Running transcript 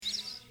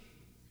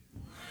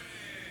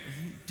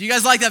Do you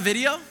guys like that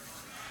video?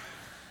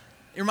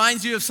 It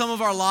reminds you of some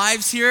of our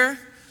lives here.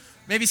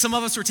 Maybe some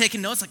of us were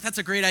taking notes, like, that's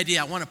a great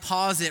idea. I want to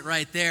pause it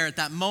right there at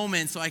that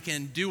moment so I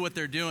can do what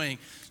they're doing.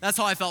 That's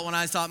how I felt when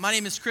I saw it. My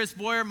name is Chris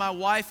Boyer. My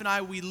wife and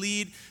I, we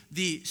lead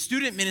the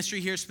student ministry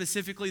here,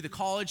 specifically the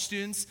college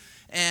students.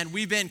 And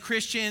we've been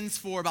Christians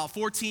for about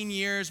 14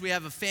 years. We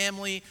have a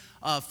family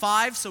of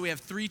 5, so we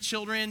have 3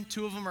 children.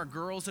 2 of them are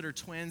girls that are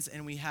twins,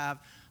 and we have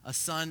a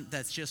son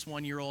that's just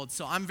 1 year old.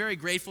 So I'm very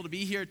grateful to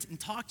be here and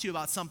talk to you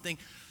about something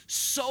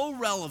so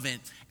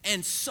relevant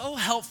and so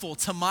helpful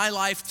to my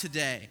life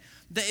today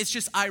that it's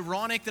just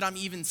ironic that I'm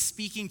even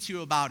speaking to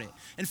you about it.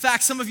 In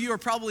fact, some of you are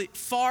probably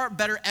far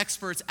better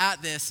experts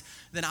at this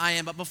than I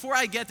am. But before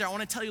I get there, I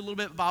want to tell you a little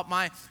bit about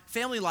my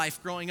family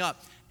life growing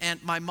up.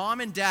 And my mom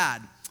and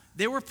dad,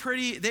 they were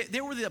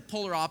the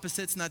polar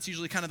opposites, and that's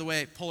usually kind of the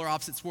way polar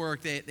opposites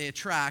work. They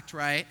attract,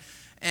 right?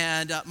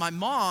 And my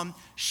mom,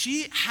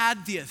 she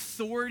had the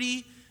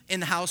authority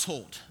in the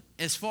household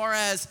as far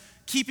as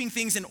keeping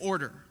things in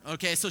order,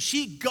 okay? So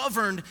she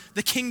governed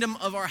the kingdom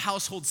of our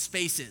household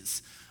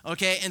spaces,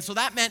 okay? And so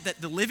that meant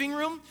that the living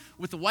room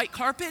with the white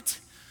carpet,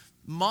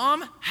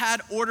 Mom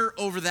had order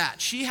over that.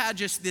 She had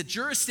just the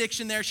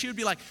jurisdiction there. She would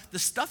be like, the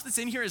stuff that's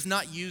in here is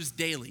not used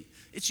daily.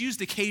 It's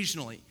used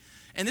occasionally.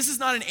 And this is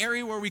not an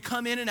area where we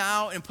come in and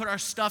out and put our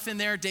stuff in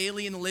there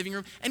daily in the living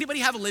room. Anybody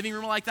have a living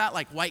room like that,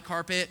 like white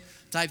carpet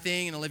type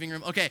thing in the living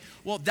room? Okay,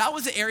 well, that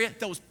was the area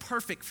that was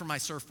perfect for my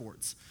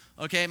surfboards.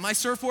 Okay, my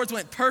surfboards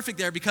went perfect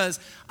there because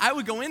I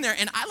would go in there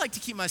and I like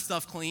to keep my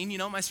stuff clean. You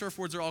know, my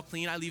surfboards are all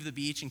clean. I leave the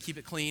beach and keep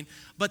it clean.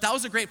 But that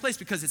was a great place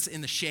because it's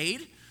in the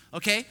shade.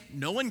 Okay,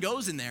 no one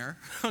goes in there,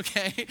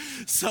 okay?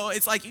 So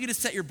it's like you can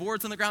just set your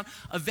boards on the ground.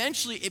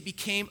 Eventually, it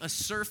became a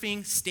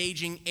surfing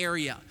staging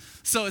area.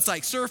 So it's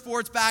like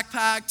surfboards,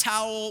 backpack,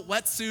 towel,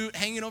 wetsuit,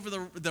 hanging over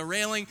the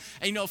railing.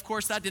 And you know, of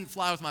course, that didn't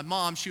fly with my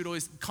mom. She would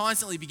always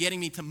constantly be getting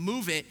me to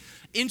move it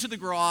into the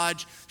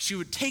garage. She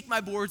would take my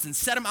boards and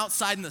set them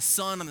outside in the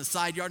sun on the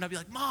side yard. And I'd be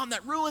like, Mom,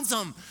 that ruins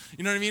them.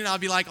 You know what I mean? And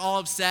I'd be like all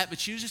upset. But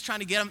she was just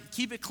trying to get them,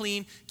 keep it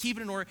clean, keep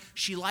it in order.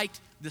 She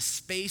liked the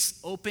space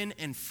open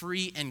and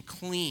free and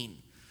clean.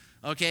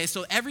 Okay,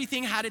 so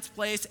everything had its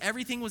place.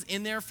 Everything was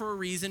in there for a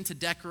reason to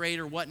decorate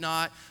or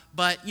whatnot.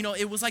 But, you know,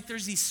 it was like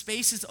there's these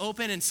spaces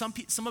open, and some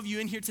of you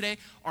in here today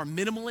are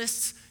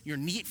minimalists. You're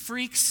neat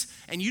freaks,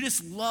 and you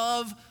just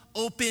love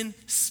open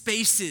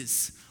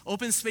spaces.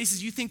 Open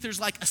spaces, you think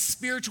there's like a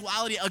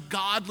spirituality, a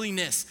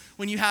godliness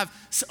when you have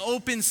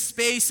open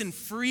space and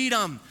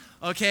freedom.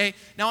 Okay,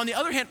 now on the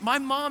other hand, my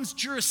mom's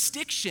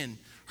jurisdiction,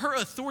 her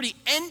authority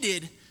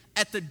ended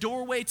at the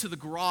doorway to the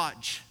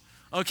garage.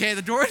 Okay,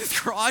 the doorway to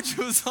the garage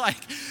was like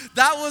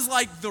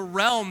the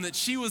realm that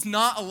she was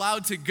not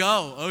allowed to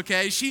go,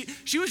 okay? She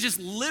was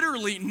just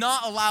literally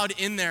not allowed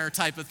in there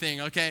type of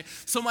thing, okay?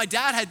 So my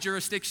dad had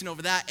jurisdiction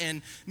over that,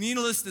 and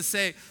needless to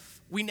say,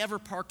 we never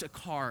parked a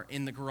car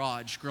in the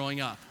garage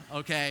growing up,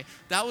 okay?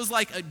 That was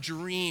like a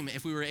dream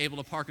if we were able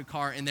to park a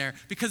car in there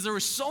because there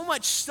was so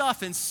much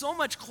stuff and so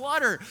much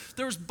clutter.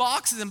 There was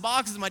boxes and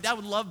boxes. My dad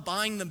would love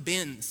buying the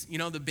bins, you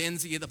know, the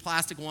bins, you get the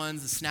plastic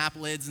ones, the snap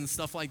lids and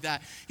stuff like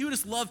that. He would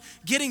just love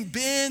getting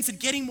bins and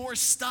getting more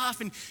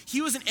stuff. And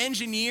he was an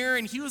engineer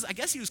and I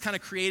guess he was kind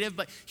of creative,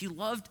 but he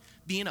loved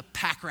being a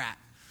pack rat.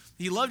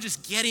 He loved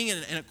just getting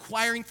and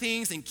acquiring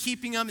things and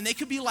keeping them. And they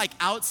could be like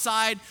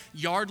outside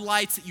yard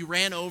lights that you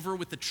ran over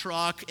with the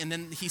truck. And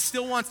then he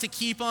still wants to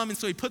keep them. And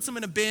so he puts them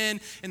in a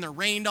bin and they're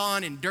rained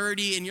on and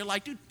dirty. And you're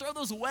like, dude, throw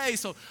those away.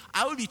 So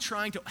I would be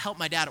trying to help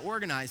my dad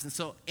organize. And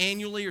so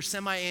annually or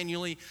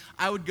semi-annually,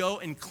 I would go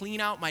and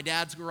clean out my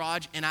dad's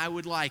garage. And I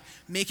would like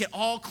make it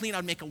all clean. I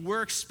would make a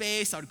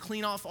workspace. I would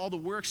clean off all the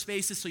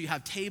workspaces so you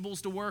have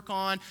tables to work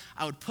on.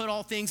 I would put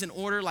all things in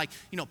order. Like,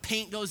 you know,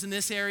 paint goes in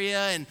this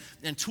area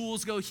and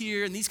tools go here.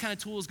 And these kind of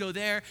tools go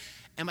there.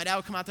 And my dad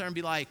would come out there and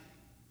be like,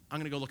 I'm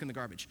going to go look in the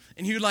garbage.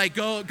 And he would like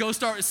go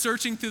start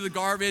searching through the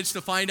garbage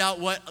to find out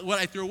what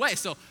I threw away.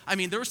 So, I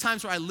mean, there was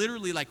times where I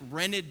literally like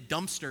rented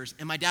dumpsters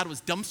and my dad was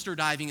dumpster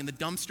diving in the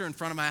dumpster in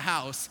front of my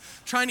house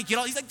trying to get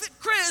all, he's like,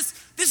 Chris,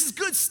 this is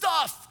good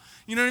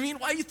stuff. You know what I mean?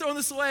 Why are you throwing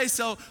this away?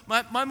 So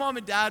my mom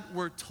and dad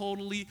were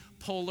totally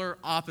polar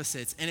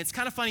opposites. And it's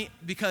kind of funny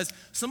because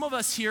some of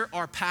us here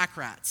are pack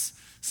rats.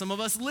 Some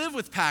of us live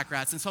with pack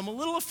rats, and so I'm a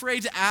little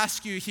afraid to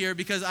ask you here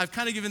because I've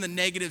kind of given the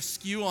negative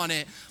skew on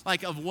it,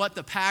 like of what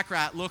the pack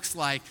rat looks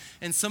like,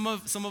 and some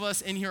of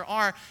us in here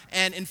are.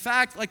 And in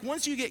fact, like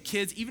once you get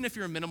kids, even if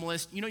you're a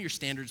minimalist, you know your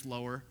standards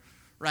lower,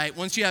 right?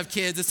 Once you have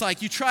kids, it's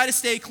like you try to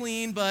stay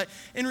clean, but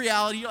in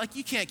reality, you're like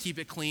you can't keep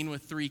it clean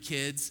with 3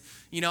 kids.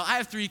 You know, I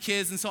have 3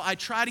 kids, and so I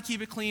try to keep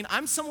it clean.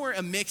 I'm somewhere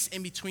a mix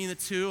in between the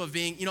two of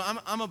being, you know,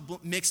 I'm a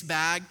mixed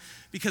bag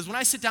because when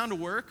I sit down to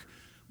work.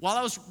 While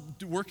I was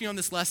working on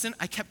this lesson,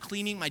 I kept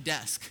cleaning my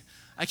desk.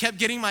 I kept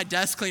getting my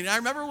desk clean. And I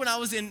remember when I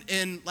was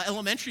in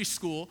elementary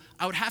school,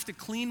 I would have to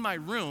clean my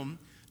room,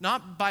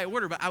 not by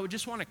order, but I would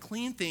just want to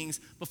clean things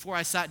before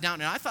I sat down.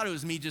 And I thought it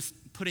was me just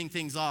putting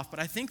things off. But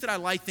I think that I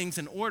like things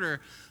in order.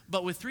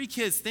 But with 3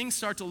 kids, things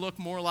start to look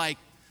more like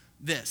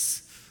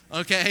this,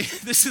 okay?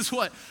 This is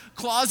what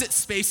closet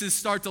spaces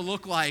start to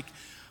look like.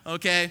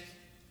 okay?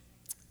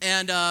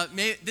 And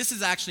this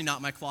is actually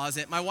not my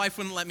closet. My wife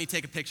wouldn't let me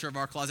take a picture of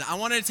our closet. I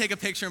wanted to take a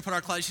picture and put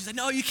our closet. She said,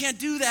 no, you can't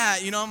do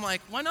that. I'm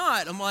like, why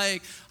not? I'm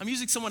like, I'm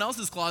using someone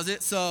else's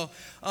closet. So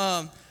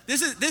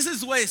this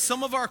is the way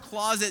some of our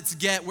closets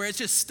get, where it's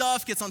just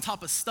stuff gets on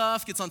top of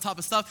stuff, gets on top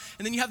of stuff.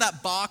 And then you have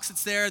that box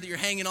that's there that you're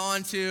hanging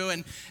on to.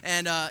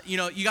 And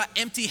you got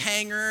empty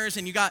hangers,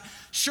 and you got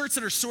shirts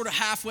that are sort of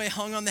halfway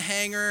hung on the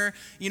hanger,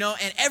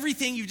 and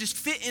everything you just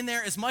fit in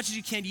there as much as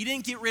you can. You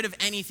didn't get rid of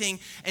anything.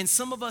 And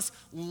some of us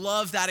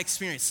love that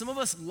experience. Some of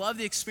us love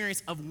the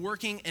experience of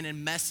working in a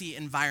messy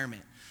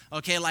environment.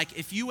 Okay, like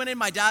if you went in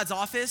my dad's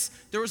office,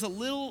 there was a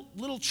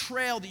little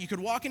trail that you could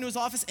walk into his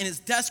office, and his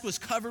desk was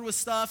covered with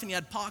stuff, and he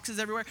had boxes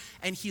everywhere,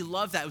 and he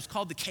loved that. It was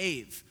called the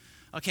cave,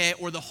 okay,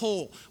 or the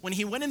hole. When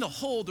he went in the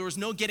hole, there was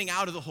no getting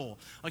out of the hole,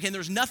 okay, and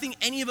there's nothing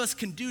any of us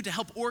can do to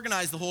help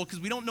organize the hole because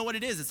we don't know what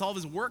it is. It's all of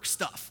his work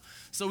stuff,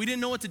 so we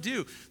didn't know what to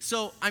do.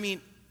 So,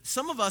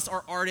 some of us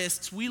are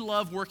artists. We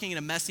love working in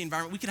a messy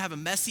environment. We could have a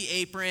messy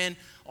apron,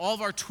 all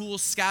of our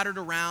tools scattered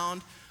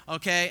around.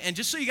 Okay, and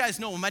just so you guys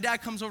know, when my dad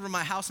comes over to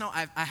my house now,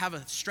 I have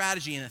a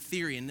strategy and a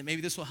theory, and maybe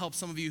this will help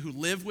some of you who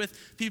live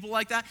with people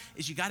like that,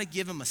 is you got to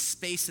give them a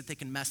space that they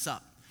can mess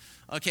up.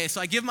 Okay, so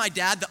I give my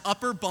dad the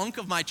upper bunk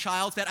of my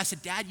child's bed. I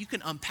said, Dad, you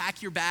can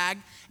unpack your bag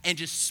and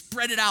just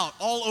spread it out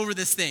all over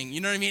this thing.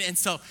 You know what I mean? And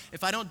so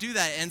if I don't do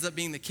that, it ends up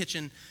being the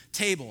kitchen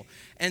table.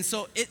 And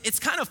so it's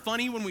kind of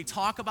funny when we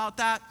talk about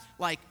that,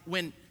 like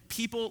when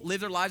people live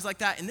their lives like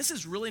that. And this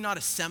is really not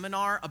a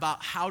seminar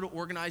about how to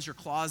organize your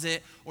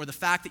closet or the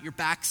fact that your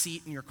back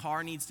seat in your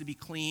car needs to be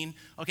clean.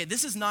 Okay,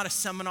 this is not a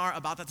seminar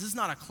about that. This is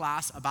not a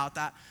class about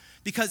that,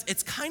 because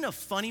it's kind of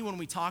funny when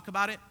we talk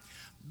about it,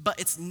 but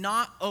it's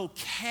not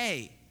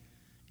okay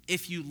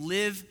if you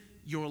live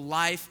your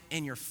life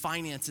and your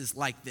finances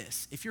like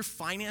this. If your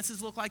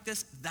finances look like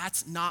this,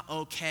 that's not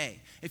okay.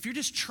 If you're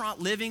just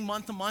living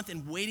month to month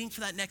and waiting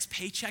for that next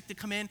paycheck to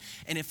come in,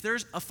 and if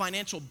there's a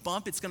financial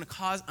bump, it's going to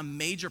cause a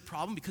major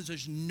problem because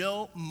there's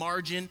no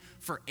margin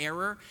for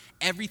error.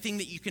 Everything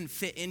that you can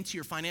fit into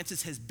your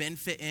finances has been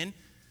fit in.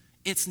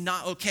 It's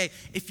not okay.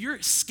 If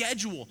your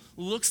schedule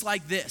looks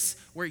like this,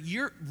 where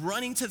you're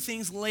running to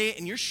things late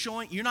and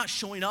you're not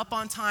showing up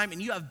on time,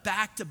 and you have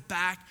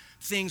back-to-back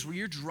things where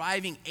you're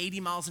driving 80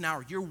 miles an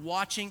hour, you're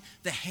watching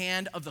the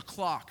hand of the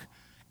clock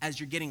as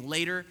you're getting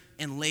later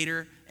and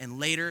later and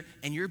later,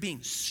 and you're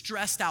being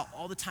stressed out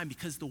all the time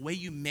because the way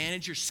you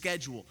manage your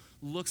schedule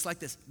looks like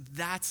this,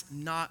 that's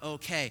not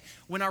okay.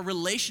 When our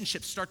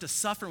relationships start to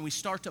suffer and we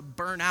start to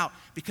burn out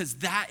because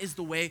that is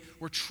the way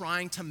we're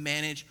trying to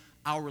manage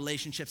our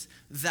relationships,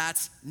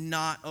 that's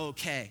not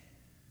okay.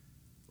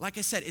 Like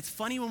I said, it's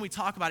funny when we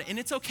talk about it, and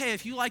it's okay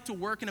if you like to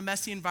work in a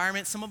messy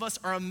environment. Some of us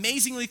are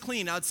amazingly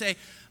clean. I would say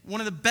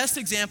one of the best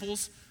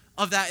examples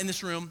of that in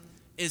this room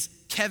is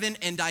Kevin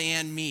and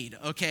Diane Mead,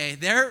 okay?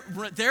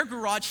 Their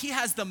garage, he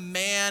has the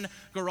man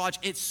garage.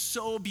 It's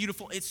so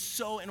beautiful. It's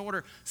so in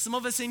order. Some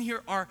of us in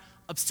here are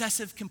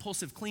obsessive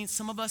compulsive clean.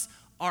 Some of us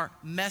are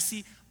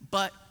messy,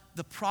 but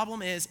the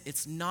problem is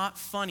it's not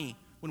funny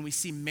when we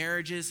see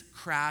marriages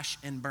crash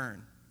and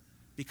burn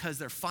because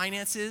their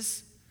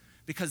finances,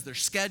 because their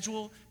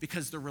schedule,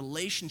 because their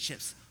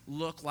relationships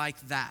look like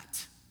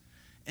that.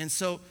 And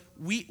so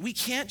we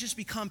can't just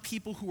become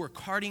people who are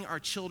carting our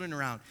children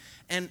around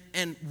and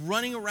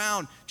running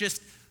around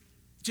just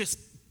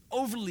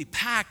overly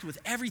packed with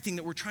everything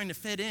that we're trying to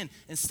fit in.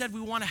 Instead,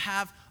 we want to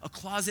have a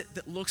closet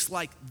that looks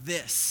like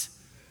this.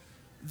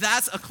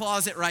 That's a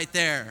closet right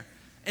there.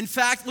 In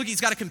fact, look,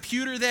 he's got a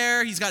computer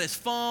there. He's got his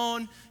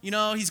phone.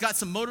 He's got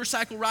some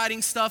motorcycle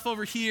riding stuff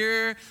over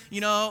here.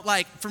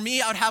 Like for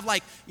me, I would have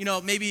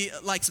maybe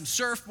some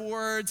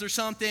surfboards or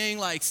something,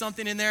 like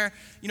something in there.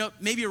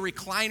 Maybe a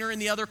recliner in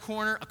the other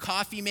corner, a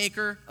coffee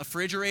maker, a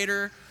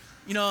refrigerator.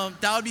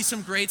 That would be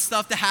some great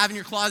stuff to have in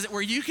your closet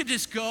where you could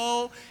just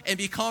go and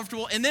be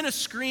comfortable. And then a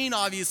screen,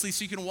 obviously,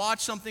 so you can watch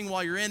something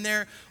while you're in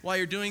there, while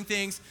you're doing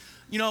things.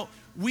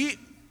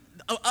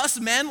 Us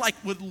men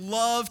would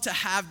love to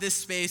have this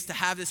space, to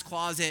have this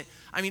closet.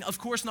 Of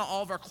course, not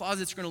all of our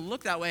closets are going to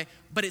look that way,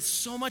 but it's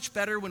so much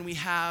better when we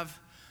have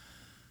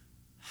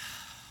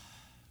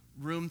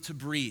room to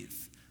breathe,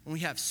 when we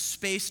have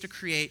space to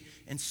create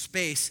and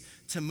space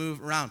to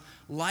move around.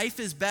 Life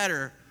is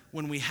better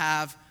when we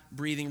have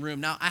breathing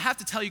room. Now, I have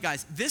to tell you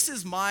guys, this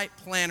is my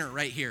planner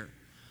right here.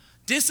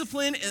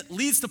 Discipline, it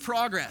leads to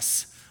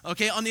progress.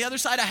 Okay, on the other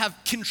side, I have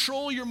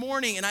control your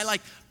morning, and I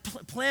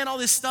plan all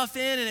this stuff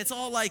in, and it's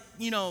all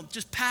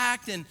just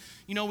packed. And,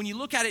 when you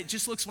look at it, it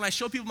just looks, when I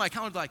show people my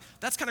calendar,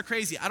 that's kind of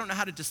crazy. I don't know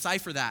how to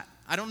decipher that.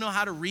 I don't know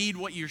how to read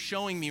what you're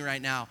showing me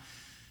right now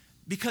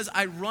because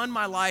I run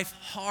my life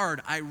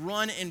hard. I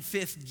run in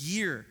fifth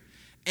gear.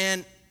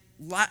 And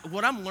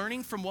what I'm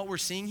learning from what we're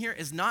seeing here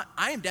is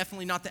I am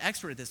definitely not the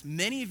expert at this.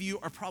 Many of you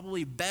are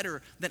probably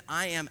better than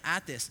I am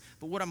at this.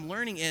 But what I'm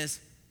learning is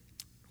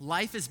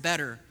life is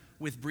better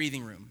with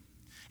breathing room.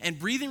 And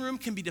breathing room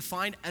can be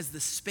defined as the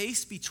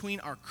space between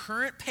our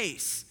current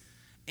pace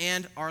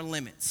and our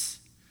limits.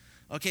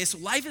 Okay, so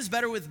life is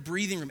better with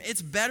breathing room.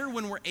 It's better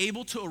when we're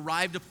able to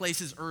arrive to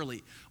places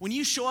early. When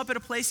you show up at a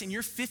place and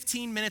you're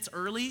 15 minutes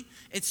early,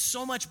 it's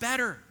so much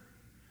better.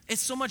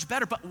 It's so much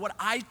better. But what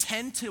I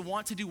tend to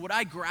want to do, what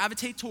I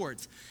gravitate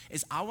towards,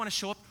 is I want to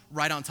show up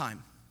right on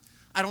time.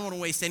 I don't want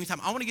to waste any time.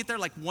 I want to get there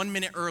like 1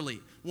 minute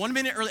early. 1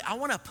 minute early. I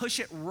want to push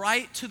it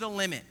right to the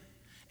limit.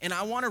 And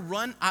I want to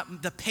run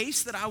the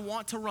pace that I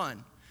want to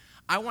run.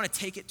 I want to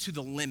take it to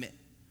the limit.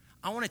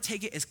 I want to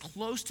take it as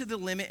close to the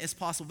limit as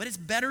possible. But it's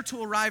better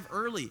to arrive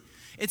early.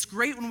 It's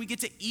great when we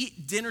get to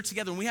eat dinner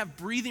together, when we have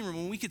breathing room,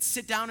 when we could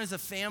sit down as a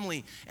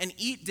family and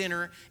eat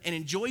dinner and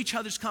enjoy each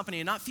other's company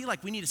and not feel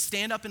like we need to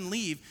stand up and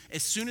leave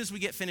as soon as we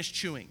get finished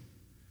chewing.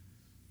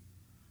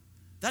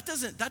 That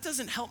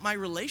doesn't help my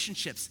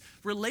relationships.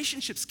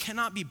 Relationships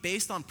cannot be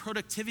based on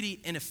productivity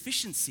and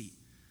efficiency.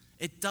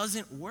 It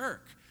doesn't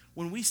work.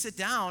 When we sit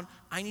down,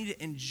 I need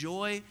to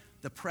enjoy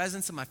the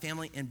presence of my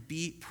family and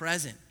be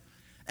present.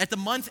 At the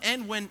month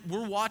end, when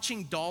we're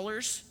watching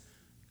dollars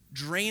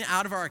drain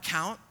out of our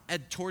account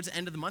towards the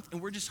end of the month,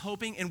 and we just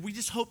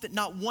hope that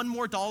not one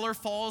more dollar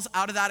falls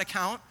out of that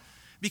account,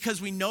 because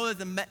we know that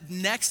the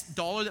next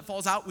dollar that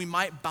falls out, we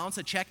might bounce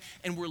a check,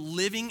 and we're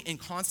living in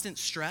constant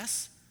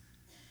stress.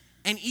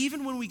 And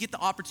even when we get the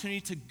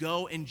opportunity to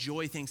go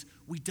enjoy things,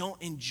 we don't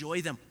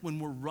enjoy them. When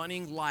we're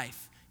running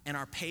life and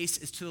our pace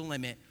is to the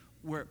limit,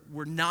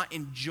 we're not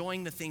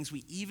enjoying the things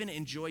we even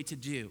enjoy to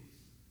do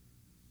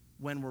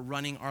when we're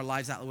running our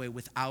lives that way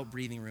without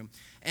breathing room.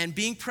 And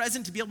being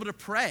present to be able to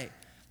pray.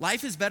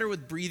 Life is better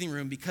with breathing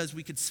room because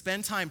we could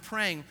spend time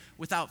praying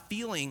without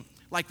feeling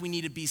like we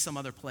need to be some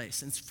other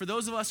place. And for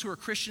those of us who are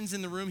Christians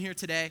in the room here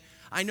today,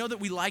 I know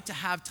that we like to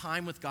have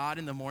time with God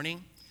in the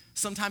morning.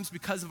 Sometimes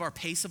because of our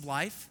pace of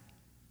life,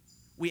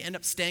 we end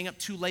up staying up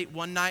too late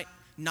one night,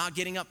 not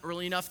getting up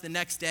early enough the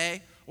next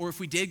day. Or if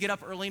we did get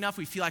up early enough,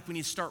 we feel like we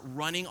need to start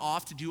running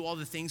off to do all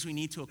the things we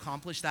need to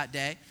accomplish that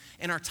day.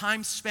 And our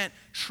time spent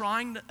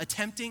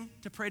attempting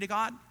to pray to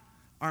God,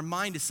 our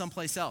mind is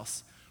someplace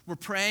else. We're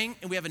praying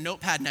and we have a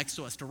notepad next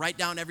to us to write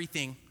down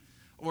everything.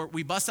 Or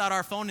we bust out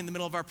our phone in the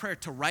middle of our prayer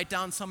to write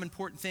down some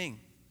important thing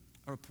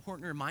or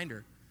important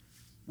reminder.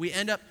 We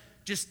end up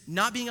just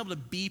not being able to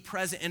be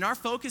present. And our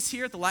focus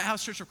here at the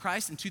Lighthouse Church of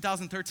Christ in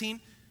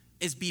 2013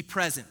 is be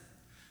present.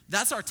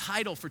 That's our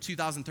title for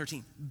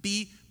 2013,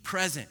 be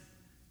present.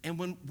 And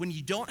when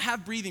you don't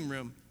have breathing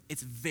room,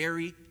 it's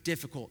very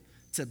difficult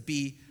to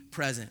be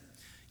present.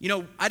 You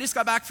know, I just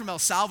got back from El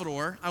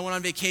Salvador. I went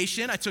on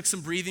vacation. I took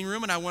some breathing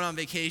room and I went on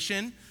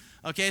vacation.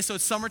 Okay, so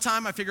it's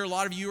summertime. I figure a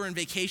lot of you are in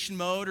vacation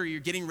mode or you're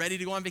getting ready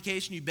to go on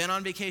vacation. You've been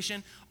on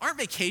vacation. Aren't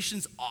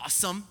vacations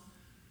awesome?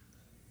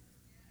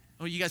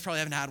 Oh, you guys probably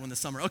haven't had one this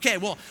summer. Okay,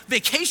 well,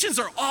 vacations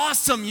are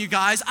awesome, you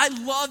guys. I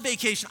love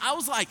vacation. I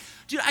was like,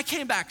 dude, I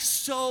came back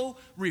so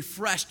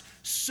refreshed,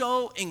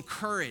 so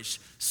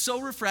encouraged,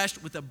 so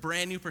refreshed with a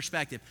brand new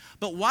perspective.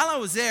 But while I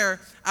was there,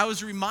 I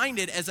was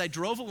reminded as I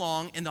drove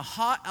along in the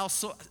hot El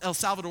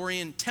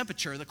Salvadorian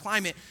temperature, the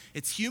climate,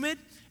 it's humid,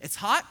 it's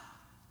hot,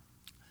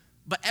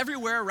 but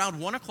everywhere around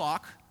 1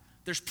 o'clock,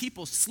 there's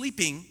people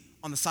sleeping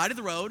on the side of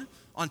the road,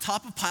 on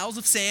top of piles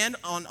of sand,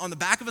 on the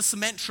back of a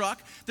cement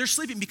truck. They're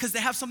sleeping because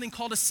they have something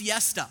called a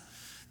siesta.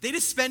 They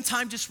just spend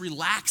time just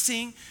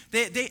relaxing.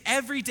 They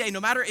every day, no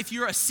matter if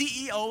you're a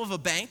CEO of a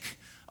bank,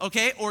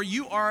 okay, or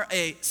you are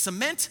a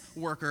cement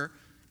worker,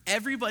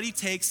 everybody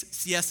takes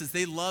siestas.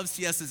 They love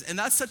siestas. And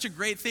that's such a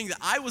great thing that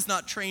I was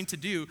not trained to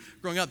do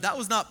growing up. That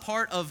was not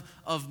part of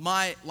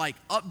my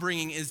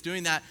upbringing is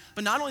doing that.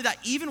 But not only that,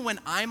 even when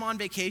I'm on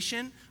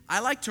vacation,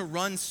 I like to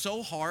run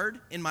so hard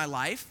in my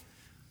life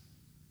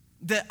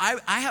that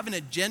I have an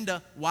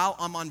agenda while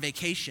I'm on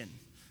vacation,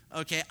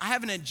 okay? I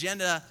have an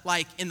agenda,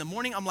 like in the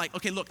morning, I'm like,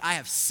 okay, look, I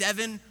have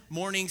 7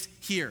 mornings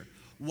here.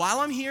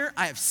 While I'm here,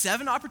 I have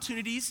 7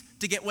 opportunities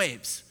to get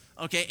waves,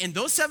 okay? And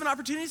those 7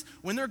 opportunities,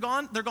 when they're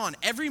gone, they're gone.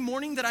 Every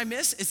morning that I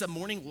miss is a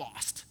morning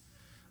lost,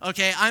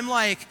 okay? I'm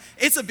like,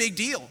 it's a big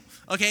deal,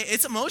 okay?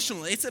 It's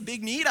emotional. It's a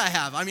big need I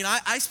have. I mean,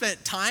 I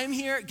spent time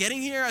here,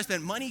 getting here. I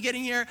spent money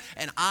getting here,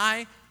 and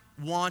I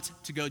want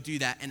to go do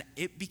that. And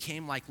it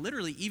became like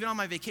literally, even on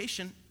my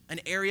vacation, an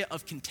area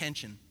of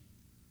contention,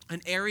 an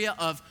area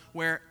of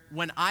where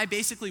when I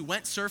basically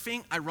went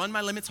surfing, I run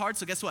my limits hard.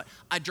 So guess what?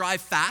 I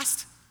drive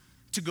fast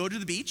to go to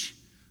the beach,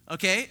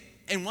 okay?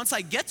 And once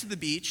I get to the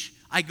beach,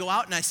 I go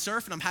out and I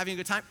surf and I'm having a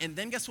good time. And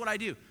then guess what I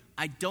do?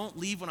 I don't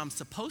leave when I'm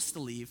supposed to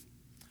leave.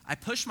 I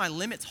push my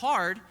limits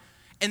hard,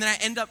 and then I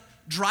end up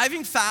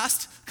driving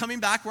fast,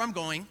 coming back where I'm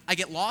going. I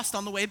get lost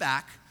on the way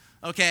back,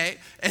 okay?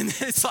 And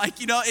then it's like,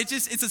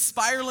 it's a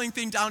spiraling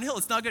thing downhill.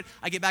 It's not good.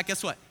 I get back,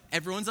 guess what?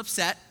 Everyone's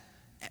upset.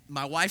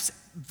 My wife's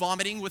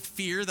vomiting with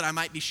fear that I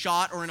might be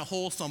shot or in a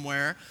hole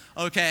somewhere,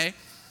 okay?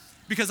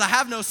 Because I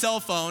have no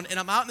cell phone, and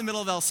I'm out in the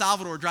middle of El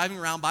Salvador driving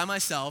around by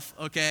myself,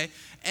 okay?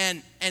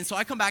 And so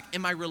I come back,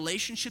 and my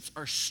relationships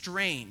are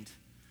strained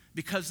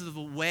because of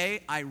the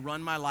way I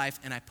run my life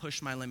and I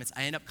push my limits.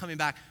 I end up coming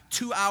back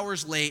 2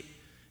 hours late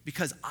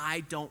because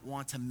I don't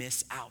want to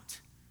miss out.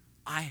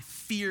 I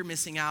fear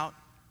missing out.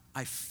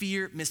 I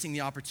fear missing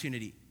the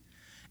opportunity.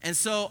 And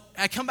so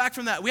I come back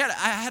from that.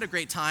 I had a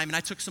great time, and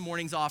I took some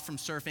mornings off from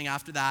surfing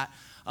after that.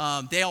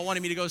 They all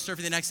wanted me to go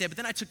surfing the next day, but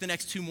then I took the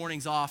next 2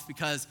 mornings off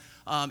because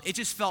it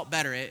just felt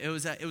better. It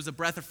was a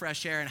breath of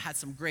fresh air, and I had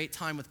some great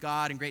time with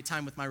God and great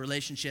time with my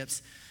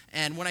relationships.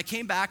 And when I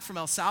came back from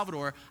El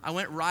Salvador, I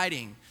went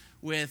riding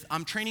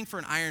I'm training for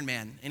an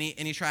Ironman.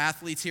 Any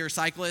triathletes here,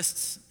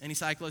 cyclists? Any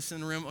cyclists in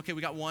the room? Okay,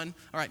 we got one.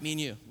 All right, me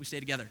and you, we stay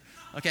together.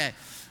 Okay,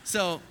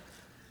 so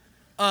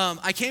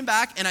I came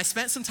back and I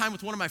spent some time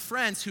with one of my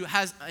friends who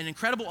has an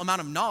incredible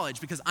amount of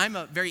knowledge because I'm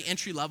a very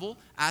entry-level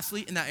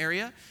athlete in that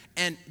area.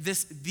 And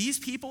these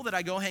people that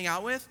I go hang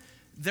out with,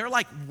 they're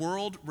like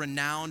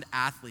world-renowned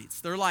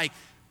athletes. They're like,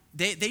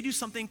 they do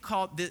something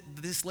called,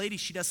 this lady,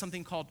 she does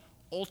something called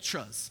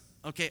ultras.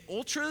 Okay,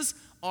 ultras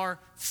are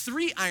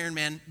 3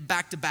 Ironman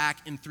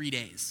back-to-back in 3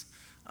 days.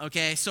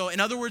 Okay, so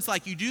in other words,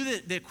 like you do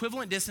the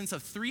equivalent distance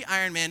of 3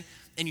 Ironman,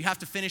 and you have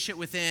to finish it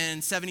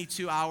within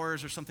 72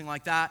 hours or something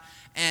like that.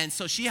 And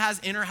so she has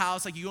in her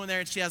house, like you go in there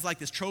and she has like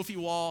this trophy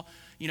wall,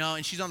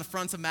 and she's on the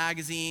fronts of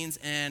magazines,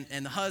 and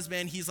the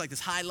husband, he's like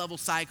this high-level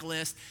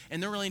cyclist,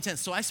 and they're really intense.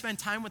 So I spent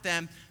time with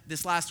them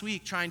this last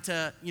week trying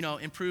to,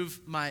 improve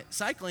my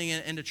cycling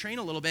and to train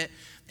a little bit.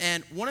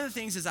 And one of the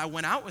things is I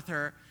went out with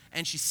her,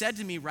 and she said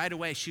to me right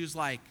away, she was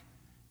like,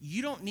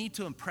 "You don't need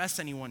to impress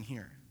anyone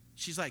here."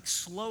 She's like,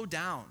 slow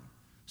down,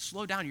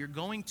 you're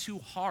going too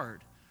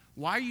hard.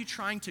 Why are you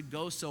trying to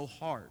go so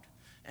hard?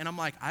 And I'm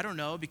like, I don't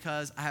know,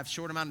 because I have a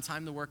short amount of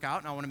time to work out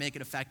and I want to make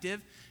it effective.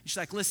 And she's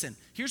like, listen,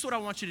 here's what I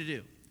want you to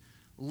do.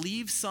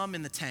 Leave some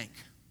in the tank.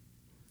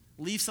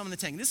 Leave some in the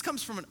tank. This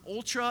comes from an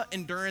ultra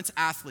endurance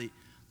athlete.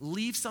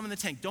 Leave some in the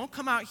tank. Don't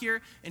come out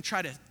here and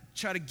try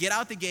to get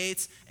out the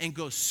gates and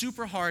go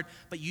super hard,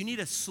 but you need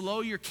to slow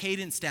your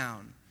cadence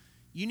down.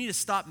 You need to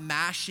stop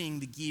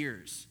mashing the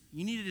gears.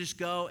 You need to just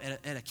go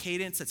at a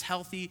cadence that's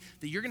healthy,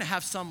 that you're going to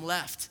have some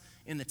left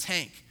in the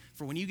tank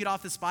for when you get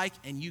off this bike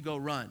and you go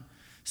run.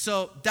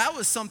 So that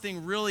was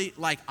something really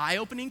like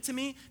eye-opening to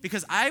me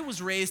because I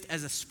was raised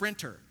as a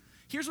sprinter.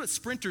 Here's what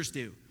sprinters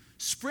do.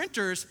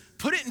 Sprinters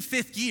put it in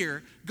 5th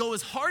gear, go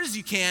as hard as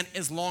you can,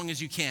 as long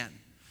as you can.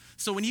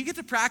 So when you get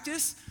to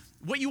practice,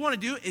 what you want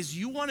to do is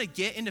you want to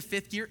get into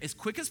 5th gear as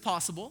quick as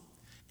possible.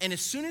 And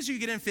as soon as you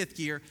get in 5th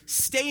gear,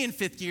 stay in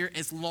 5th gear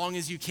as long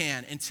as you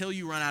can until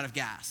you run out of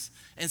gas.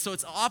 And so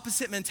it's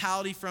opposite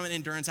mentality from an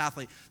endurance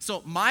athlete.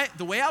 So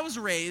the way I was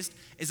raised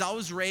is I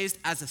was raised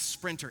as a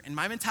sprinter. And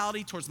my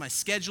mentality towards my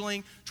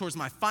scheduling, towards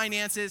my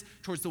finances,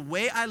 towards the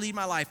way I lead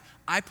my life,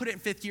 I put it in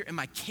 5th gear and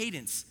my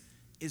cadence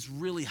is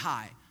really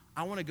high.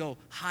 I want to go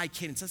high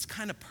cadence. That's the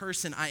kind of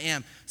person I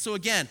am. So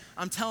again,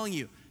 I'm telling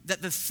you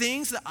that the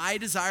things that I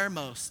desire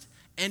most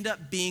end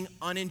up being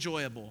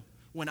unenjoyable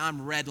when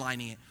I'm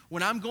redlining it.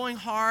 When I'm going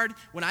hard,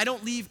 when I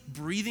don't leave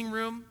breathing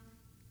room,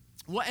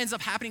 what ends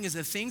up happening is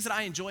the things that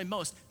I enjoy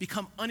most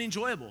become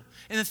unenjoyable.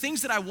 And the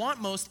things that I want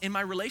most in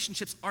my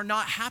relationships are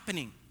not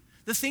happening.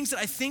 The things that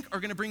I think are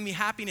going to bring me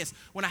happiness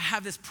when I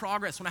have this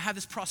progress, when I have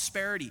this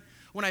prosperity,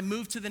 when I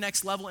move to the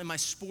next level in my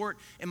sport,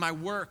 in my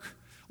work,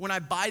 when I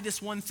buy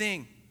this one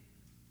thing,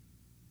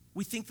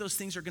 we think those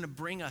things are going to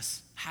bring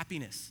us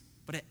happiness.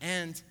 But it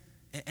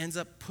ends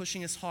up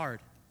pushing us hard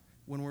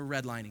when we're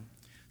redlining.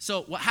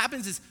 So what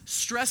happens is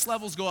stress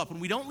levels go up. When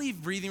we don't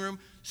leave breathing room,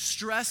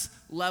 stress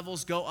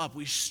levels go up.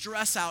 We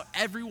stress out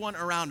everyone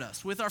around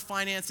us with our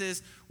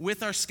finances,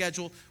 with our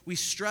schedule. We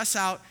stress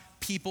out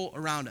people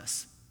around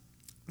us.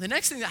 The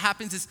next thing that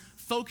happens is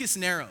focus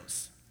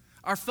narrows.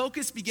 Our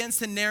focus begins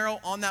to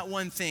narrow on that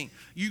one thing.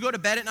 You go to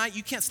bed at night,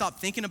 you can't stop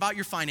thinking about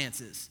your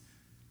finances.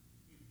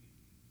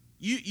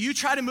 You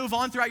try to move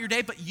on throughout your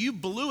day, but you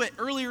blew it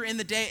earlier in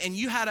the day, and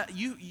your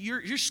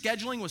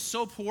scheduling was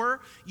so poor,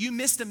 you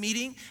missed a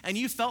meeting, and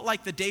you felt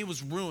like the day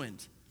was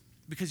ruined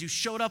because you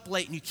showed up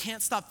late, and you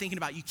can't stop thinking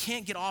about it. You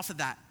can't get off of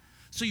that.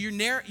 So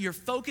your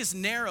focus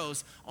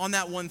narrows on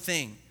that one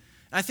thing.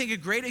 And I think a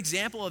great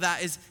example of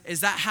that is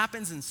that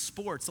happens in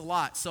sports a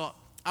lot. So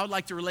I would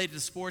like to relate it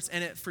to sports,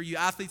 and for you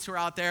athletes who are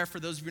out there,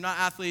 for those of you not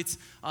athletes,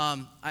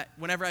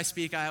 whenever I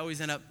speak, I always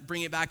end up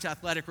bringing it back to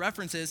athletic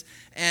references.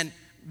 And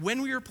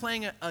when we were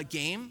playing a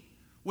game,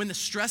 when the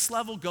stress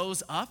level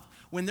goes up,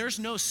 when there's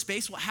no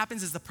space, what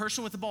happens is the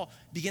person with the ball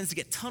begins to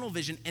get tunnel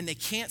vision and they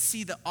can't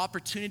see the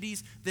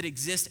opportunities that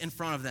exist in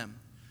front of them.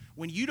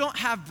 When you don't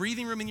have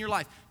breathing room in your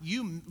life,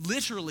 you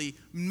literally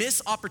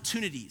miss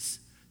opportunities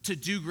to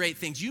do great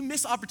things. You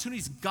miss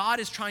opportunities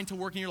God is trying to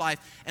work in your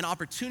life and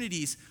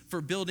opportunities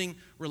for building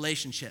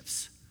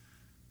relationships.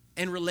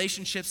 And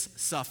relationships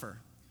suffer.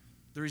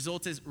 The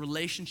result is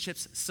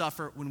relationships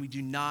suffer when we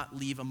do not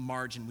leave a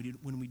margin,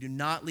 when we do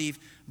not leave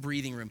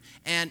breathing room.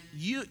 And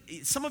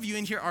some of you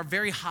in here are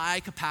very high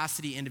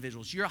capacity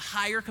individuals. You're a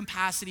higher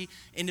capacity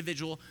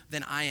individual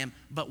than I am.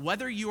 But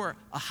whether you are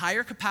a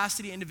higher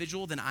capacity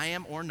individual than I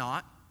am or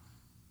not,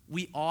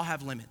 we all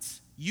have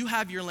limits. You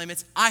have your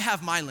limits, I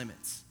have my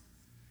limits.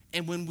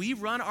 And when we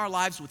run our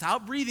lives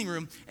without breathing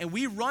room and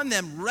we run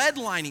them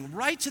redlining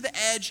right to the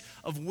edge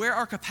of where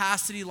our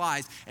capacity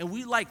lies, and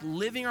we like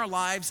living our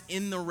lives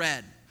in the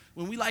red,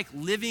 when we like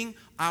living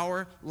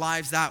our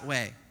lives that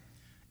way,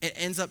 it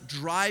ends up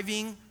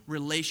driving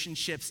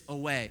relationships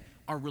away.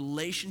 Our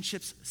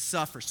relationships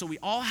suffer. So we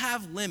all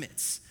have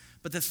limits,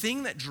 but the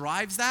thing that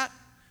drives that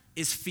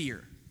is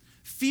fear.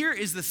 Fear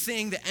is the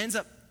thing that ends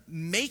up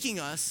making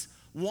us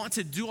want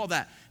to do all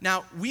that.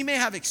 Now, we may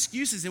have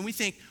excuses and we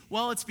think,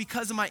 well, it's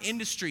because of my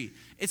industry.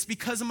 It's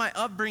because of my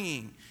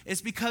upbringing.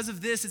 It's because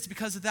of this. It's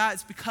because of that.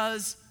 It's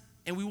because,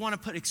 and we want to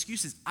put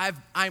excuses.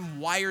 I'm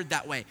wired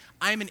that way.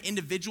 I'm an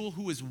individual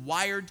who is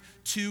wired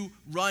to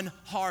run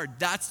hard.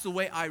 That's the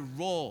way I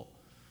roll.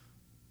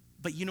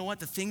 But you know what?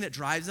 The thing that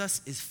drives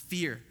us is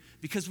fear,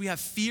 because we have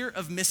fear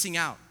of missing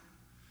out.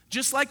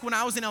 Just like when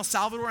I was in El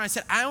Salvador and I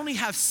said, I only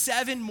have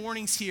 7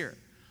 mornings here.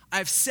 I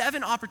have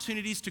 7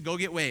 opportunities to go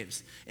get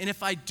waves. And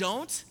if I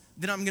don't,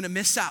 then I'm going to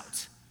miss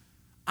out.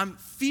 I'm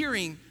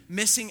fearing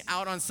missing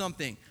out on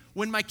something.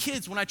 When my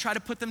kids, when I try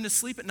to put them to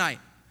sleep at night,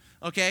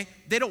 okay,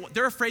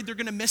 they're afraid they're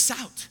going to miss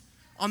out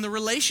on the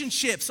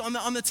relationships, on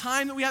the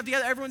time that we have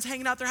together. Everyone's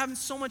hanging out. They're having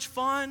so much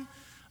fun,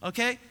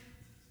 okay?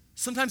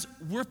 Sometimes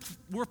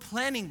we're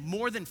planning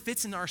more than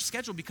fits in our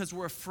schedule because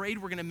we're afraid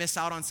we're going to miss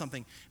out on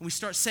something. And we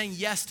start saying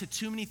yes to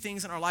too many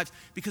things in our lives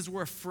because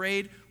we're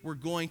afraid we're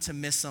going to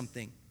miss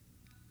something.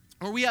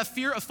 Or we have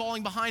fear of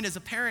falling behind. As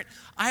a parent,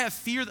 I have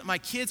fear that my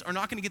kids are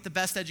not going to get the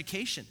best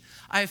education.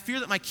 I have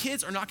fear that my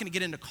kids are not going to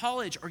get into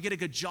college or get a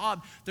good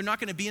job. They're not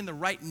going to be in the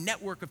right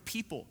network of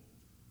people.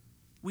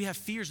 We have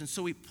fears, and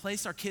so we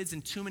place our kids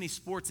in too many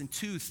sports, in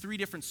 2, 3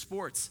 different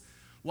sports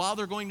while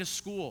they're going to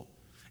school.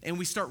 And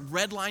we start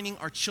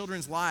redlining our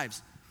children's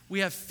lives. We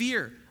have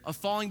fear of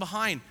falling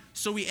behind,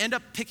 so we end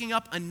up picking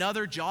up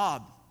another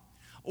job.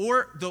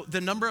 Or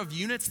the number of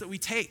units that we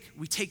take.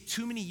 We take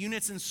too many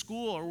units in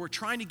school, or we're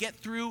trying to get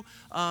through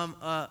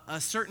a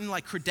certain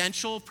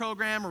credential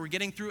program, or we're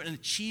getting through an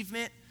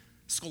achievement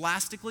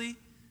scholastically,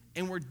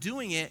 and we're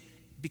doing it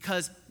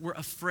because we're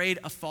afraid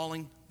of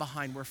falling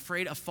behind. We're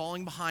afraid of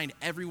falling behind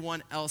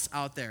everyone else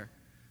out there.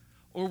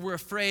 Or we're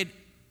afraid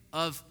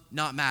of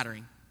not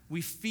mattering. We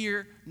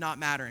fear not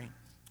mattering.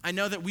 I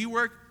know that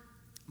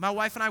my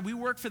wife and I, we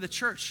work for the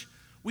church.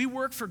 We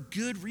work for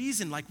good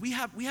reason. We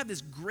have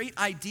this great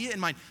idea in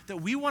mind that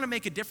we want to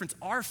make a difference.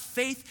 Our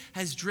faith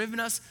has driven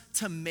us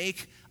to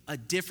make a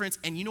difference.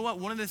 And you know what?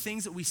 One of the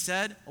things that we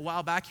said a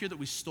while back here that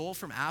we stole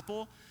from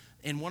Apple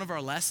in one of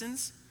our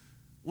lessons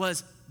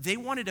was they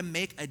wanted to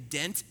make a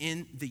dent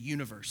in the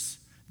universe.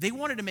 They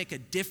wanted to make a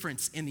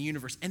difference in the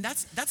universe. And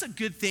that's a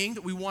good thing,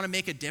 that we want to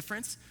make a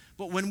difference.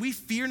 But when we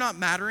fear not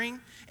mattering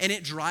and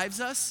it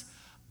drives us,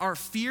 our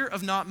fear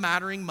of not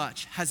mattering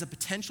much has a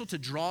potential to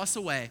draw us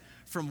away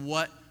from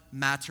what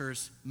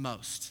matters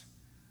most.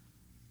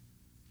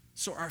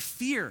 So our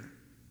fears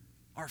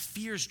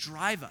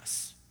drive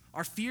us.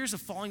 Our fears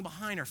of falling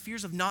behind, our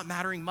fears of not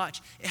mattering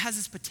much, it has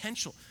this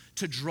potential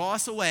to draw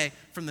us away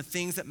from the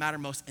things that matter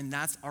most, and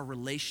that's our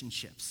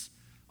relationships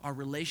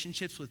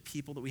with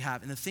people that we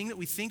have. And the thing that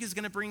we think is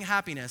going to bring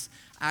happiness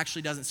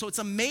actually doesn't. So it's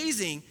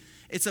amazing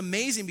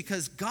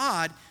because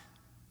God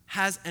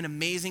has an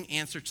amazing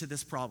answer to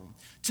this problem.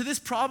 To this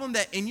problem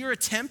that in your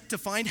attempt to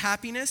find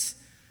happiness,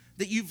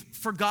 that you've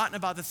forgotten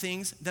about the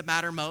things that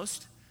matter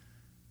most,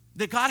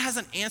 that God has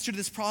an answer to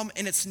this problem,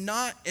 and it's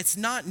not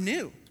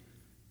new.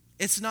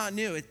 It's not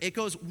new. It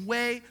goes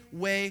way,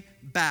 way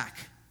back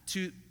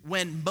to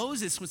when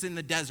Moses was in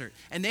the desert,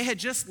 and they had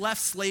just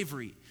left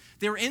slavery.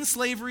 They were in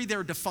slavery. They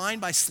were defined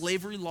by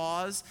slavery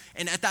laws,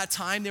 and at that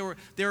time, they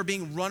were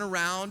being run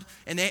around,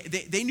 and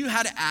they knew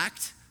how to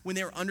act when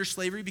they were under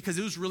slavery because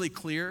it was really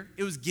clear.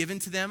 It was given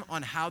to them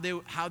on how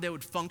they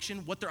would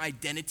function, what their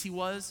identity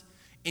was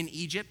in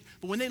Egypt.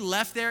 But when they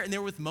left there and they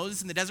were with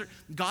Moses in the desert,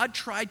 God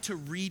tried to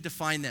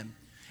redefine them.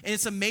 And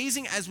it's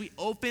amazing as we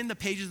open the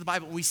pages of the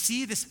Bible, we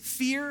see this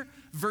fear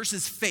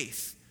versus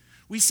faith.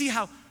 We see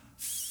how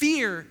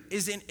fear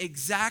is in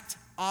exact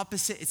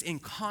opposite, it's in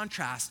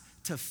contrast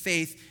to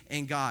faith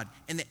in God.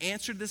 And the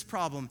answer to this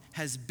problem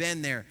has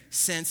been there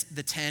since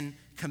the 10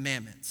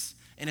 Commandments.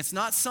 And it's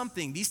not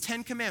something, these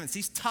 10 Commandments,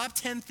 these top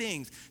 10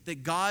 things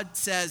that God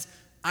says,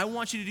 I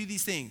want you to do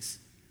these things.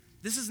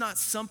 This is not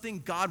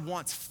something God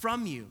wants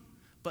from you,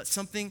 but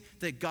something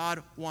that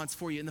God wants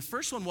for you. And the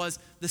first one was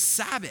the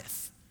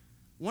Sabbath.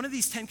 One of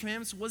these 10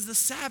 Commandments was the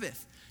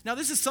Sabbath. Now,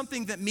 this is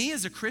something that me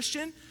as a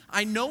Christian,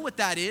 I know what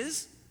that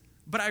is,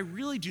 but I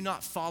really do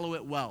not follow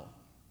it well.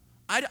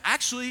 I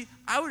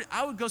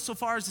would go so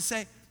far as to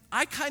say,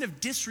 I kind of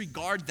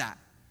disregard that.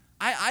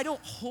 I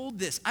don't hold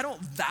this. I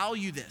don't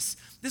value this.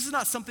 This is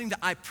not something that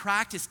I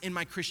practice in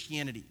my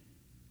Christianity.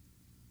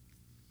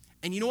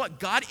 And you know what?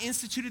 God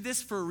instituted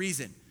this for a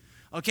reason.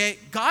 Okay,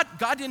 God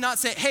did not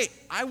say, hey,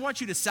 I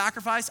want you to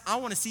sacrifice. I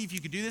want to see if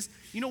you could do this.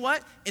 You know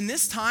what? In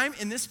this time,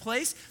 in this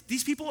place,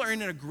 these people are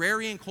in an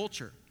agrarian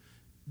culture.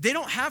 They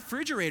don't have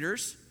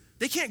refrigerators.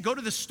 They can't go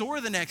to the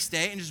store the next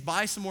day and just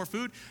buy some more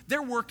food.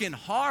 They're working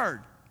hard.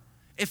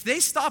 If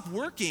they stop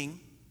working,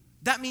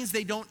 that means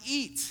they don't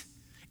eat.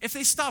 If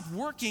they stop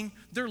working,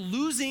 they're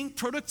losing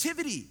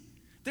productivity.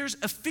 There's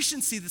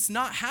efficiency that's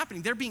not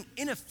happening. They're being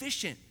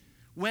inefficient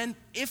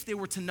if they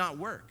were to not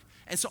work.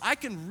 And so I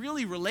can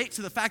really relate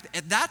to the fact that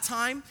at that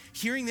time,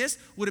 hearing this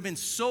would have been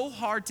so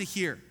hard to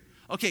hear.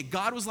 Okay,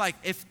 God was like,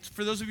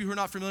 for those of you who are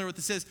not familiar with what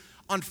this is,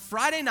 on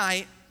Friday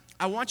night,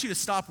 I want you to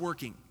stop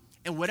working.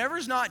 And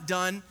whatever's not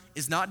done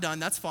is not done.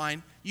 That's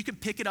fine. You can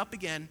pick it up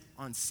again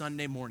on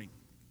Sunday morning.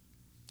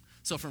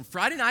 So from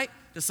Friday night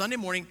to Sunday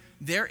morning,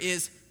 there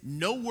is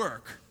no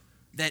work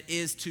that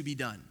is to be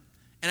done.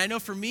 And I know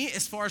for me,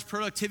 as far as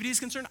productivity is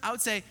concerned, I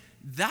would say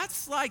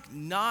that's like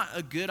not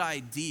a good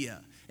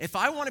idea. If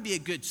I want to be a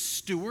good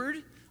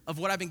steward of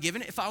what I've been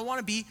given, if I want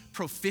to be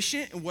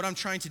proficient in what I'm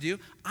trying to do,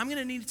 I'm going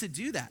to need to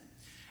do that.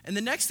 And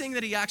the next thing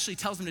that he actually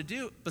tells them to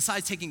do,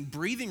 besides taking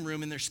breathing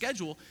room in their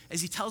schedule,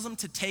 is he tells them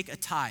to take a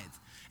tithe.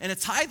 And a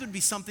tithe would be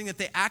something that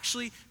they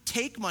actually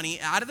take money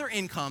out of their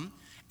income,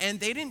 and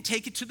they didn't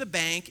take it to the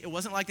bank. It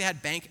wasn't like they had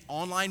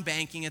online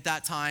banking at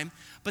that time,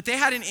 but they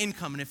had an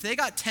income. And if they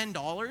got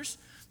 $10,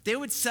 they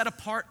would set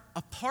apart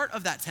a part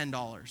of that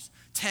 $10,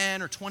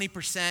 10 or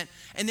 20%,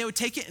 and they would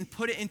take it and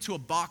put it into a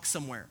box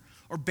somewhere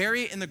or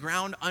bury it in the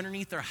ground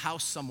underneath their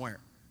house somewhere.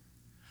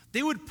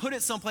 They would put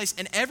it someplace,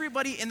 and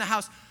everybody in the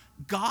house,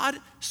 God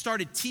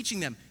started teaching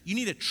them, you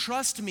need to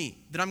trust me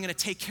that I'm going to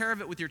take care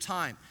of it with your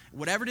time.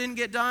 Whatever didn't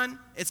get done,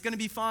 it's going to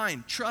be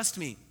fine. Trust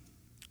me.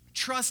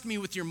 Trust me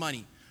with your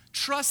money.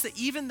 Trust that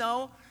even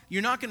though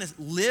you're not going to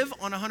live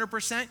on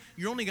 100%,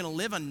 you're only going to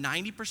live on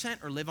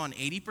 90% or live on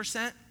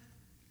 80%.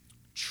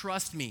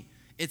 Trust me,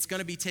 it's going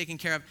to be taken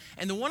care of.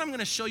 And the one I'm going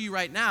to show you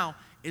right now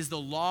is the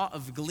law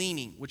of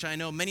gleaning, which I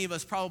know many of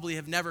us probably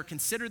have never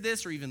considered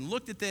this or even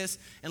looked at this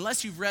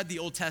unless you've read the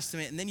Old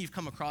Testament and then you've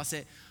come across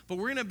it. But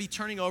we're going to be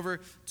turning over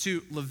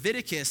to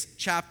Leviticus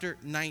chapter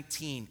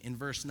 19 in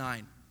verse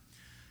 9.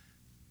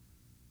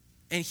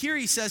 And here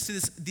he says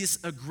to this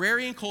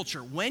agrarian culture,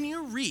 when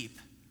you reap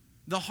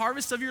the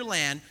harvest of your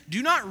land,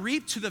 do not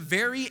reap to the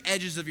very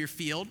edges of your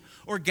field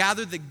or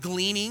gather the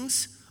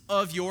gleanings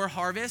of your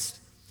harvest.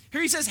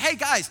 Here he says, hey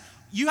guys,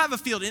 you have a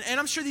field, and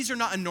I'm sure these are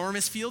not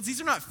enormous fields.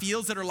 These are not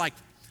fields that are like,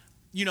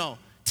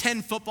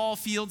 10 football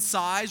field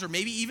size or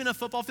maybe even a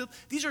football field.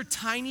 These are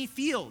tiny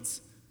fields.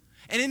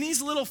 And in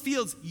these little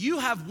fields, you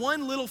have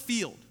one little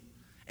field.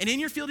 And in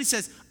your field, he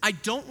says, I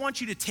don't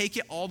want you to take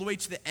it all the way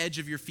to the edge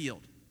of your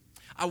field.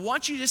 I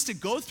want you just to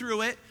go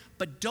through it,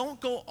 but don't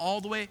go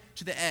all the way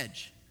to the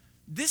edge.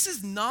 This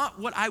is not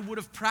what I would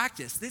have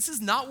practiced. This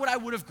is not what I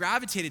would have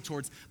gravitated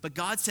towards. But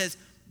God says,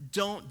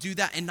 don't do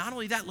that. And not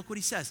only that, look what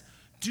he says.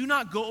 Do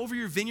not go over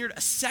your vineyard a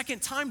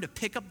second time to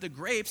pick up the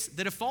grapes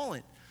that have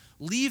fallen.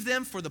 Leave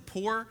them for the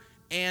poor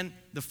and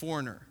the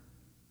foreigner.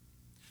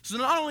 So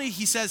not only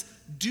he says,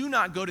 do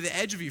not go to the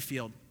edge of your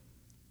field.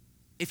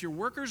 If your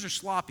workers are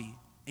sloppy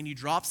and you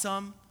drop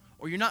some,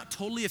 or you're not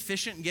totally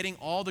efficient in getting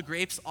all the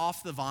grapes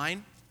off the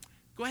vine,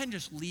 go ahead and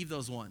just leave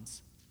those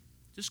ones.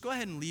 Just go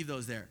ahead and leave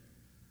those there.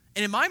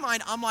 And in my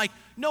mind, I'm like,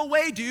 no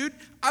way, dude.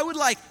 I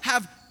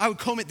would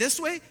comb it this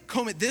way,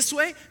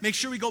 make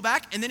sure we go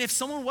back. And then if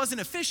someone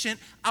wasn't efficient,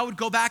 I would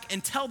go back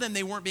and tell them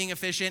they weren't being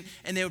efficient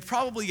and they would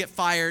probably get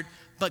fired.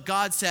 But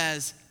God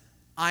says,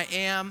 I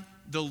am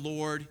the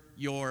Lord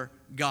your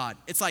God.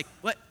 It's like,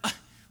 what?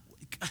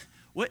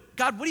 What?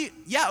 God, what do you,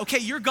 yeah, okay,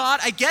 you're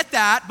God, I get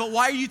that, but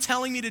why are you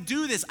telling me to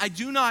do this? I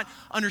do not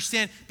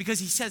understand, because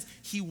he says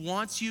he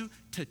wants you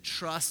to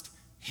trust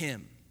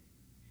him.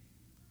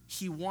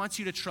 He wants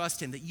you to trust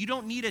him, that you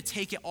don't need to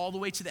take it all the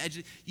way to the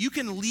edge. You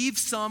can leave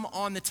some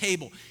on the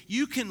table.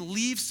 You can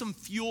leave some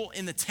fuel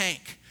in the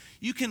tank.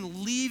 You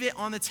can leave it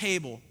on the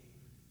table,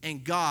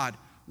 and God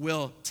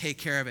will take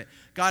care of it.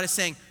 God is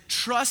saying,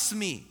 trust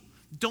me.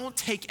 Don't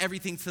take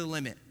everything to the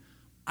limit.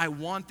 I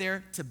want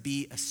there to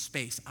be a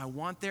space. I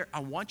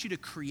want you to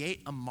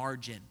create a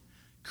margin.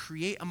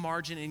 Create a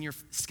margin in your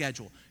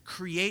schedule.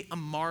 Create a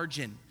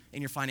margin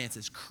in your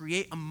finances.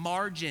 Create a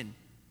margin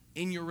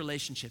in your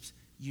relationships.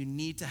 You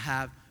need to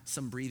have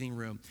some breathing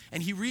room.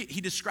 And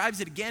he describes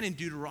it again in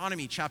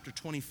Deuteronomy chapter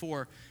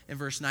 24 and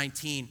verse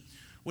 19.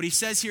 What he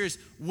says here is,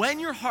 when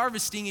you're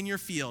harvesting in your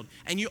field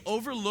and you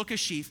overlook a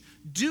sheaf,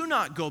 do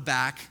not go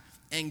back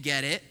and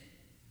get it.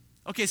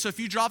 Okay, so if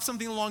you drop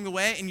something along the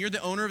way and you're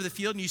the owner of the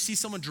field and you see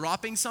someone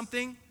dropping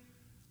something,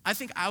 I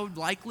think I would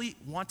likely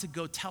want to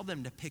go tell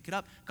them to pick it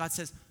up. God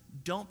says,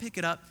 don't pick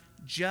it up,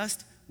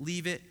 just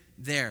leave it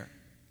there.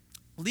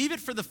 Leave it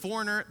for the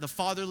foreigner, the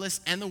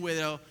fatherless, and the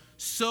widow,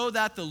 so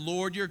that the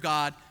Lord your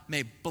God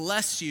may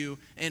bless you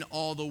in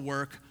all the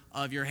work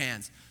of your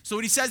hands. So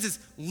what he says is,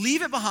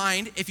 leave it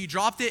behind. If you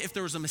dropped it, if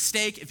there was a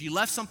mistake, if you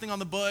left something on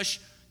the bush,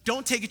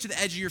 don't take it to the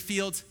edge of your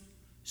fields,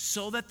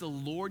 so that the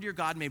Lord your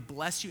God may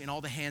bless you in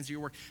all the hands of your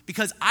work.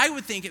 Because I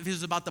would think if it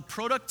was about the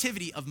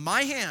productivity of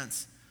my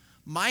hands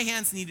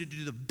need to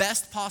do the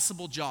best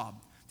possible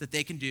job that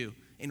they can do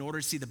in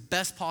order to see the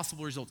best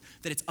possible results.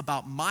 That it's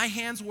about my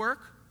hands' work.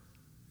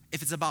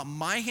 If it's about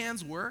my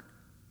hands' work,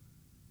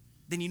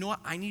 then you know what?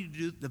 I need to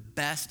do the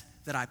best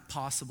that I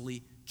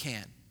possibly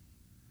can.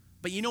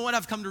 But you know what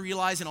I've come to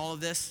realize in all of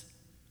this?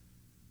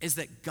 Is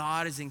that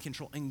God is in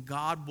control and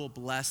God will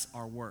bless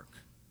our work.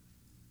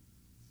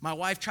 My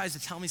wife tries to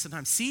tell me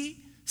sometimes, see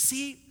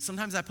see,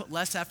 sometimes I put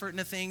less effort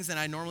into things than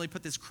I normally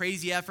put this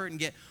crazy effort and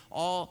get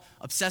all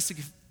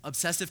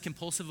obsessive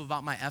compulsive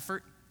about my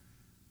effort.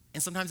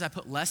 And sometimes I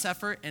put less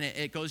effort and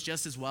it goes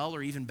just as well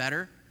or even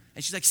better.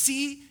 And she's like,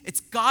 see,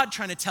 it's God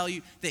trying to tell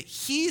you that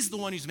he's the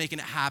one who's making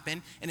it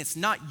happen, and it's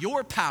not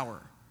your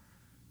power.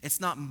 It's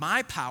not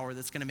my power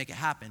that's going to make it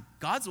happen.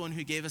 God's the one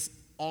who gave us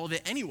all of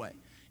it anyway.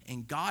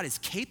 And God is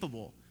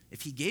capable,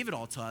 if he gave it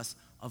all to us,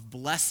 of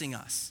blessing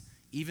us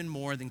even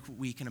more than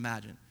we can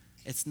imagine.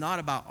 It's not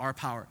about our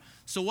power.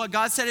 So what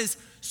God said is,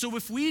 so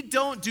if we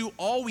don't do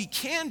all we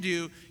can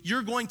do,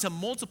 you're going to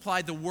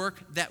multiply the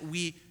work that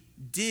we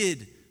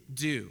did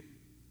do.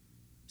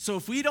 So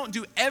if we don't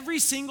do every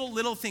single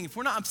little thing, if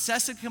we're not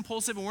obsessive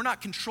compulsive and we're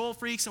not control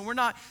freaks and we're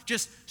not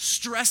just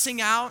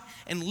stressing out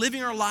and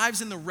living our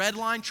lives in the red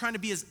line, trying to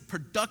be as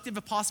productive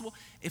as possible,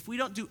 if we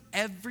don't do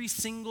every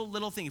single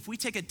little thing, if we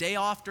take a day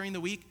off during the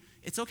week,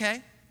 it's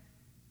okay.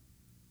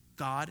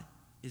 God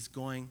is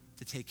going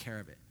to take care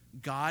of it.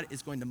 God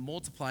is going to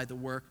multiply the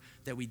work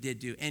that we did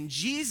do. And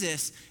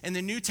Jesus in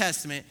the New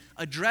Testament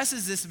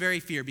addresses this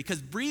very fear,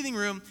 because breathing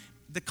room,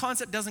 the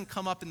concept doesn't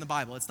come up in the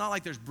Bible. It's not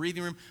like there's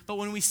breathing room. But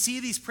when we see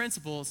these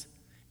principles,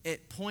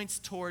 it points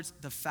towards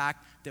the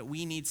fact that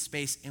we need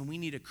space and we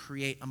need to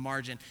create a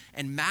margin.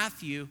 And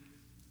Matthew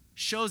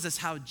shows us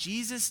how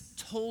Jesus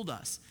told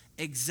us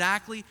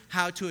exactly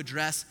how to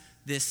address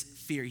this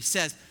fear. He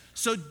says,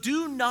 so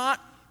do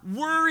not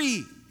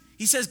worry.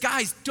 He says,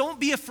 guys, don't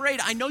be afraid.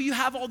 I know you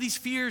have all these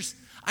fears.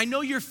 I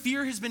know your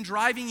fear has been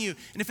driving you.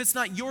 And if it's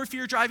not your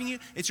fear driving you,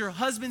 it's your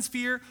husband's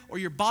fear or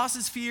your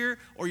boss's fear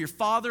or your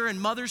father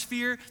and mother's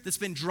fear that's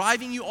been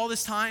driving you all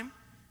this time.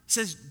 He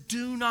says,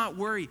 do not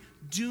worry.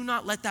 Do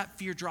not let that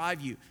fear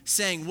drive you,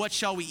 saying, what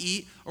shall we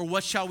eat, or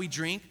what shall we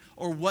drink,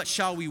 or what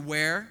shall we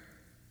wear?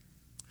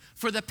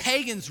 For the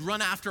pagans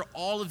run after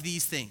all of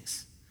these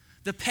things.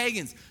 The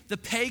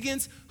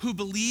pagans who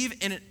believe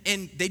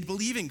in they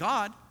believe in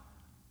God,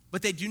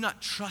 but they do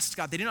not trust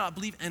God. They do not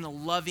believe in a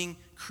loving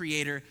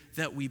creator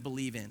that we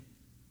believe in.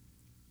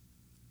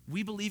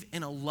 We believe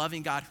in a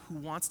loving God who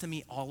wants to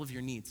meet all of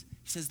your needs.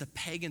 He says the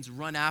pagans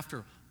run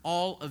after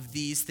all of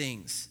these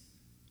things.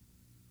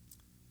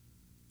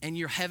 And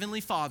your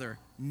heavenly Father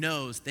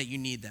knows that you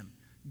need them.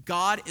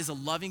 God is a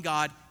loving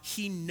God.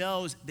 He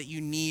knows that you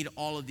need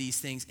all of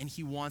these things, and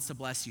he wants to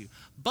bless you.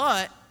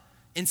 But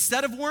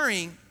instead of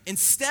worrying,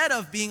 instead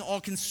of being all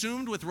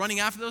consumed with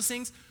running after those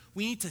things,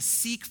 we need to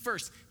seek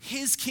first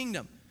his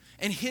kingdom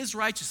and his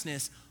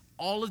righteousness.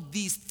 All of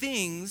these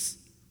things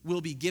will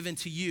be given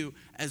to you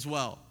as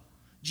well.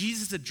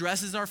 Jesus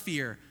addresses our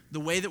fear, the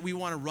way that we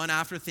want to run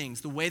after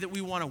things, the way that we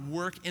want to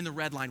work in the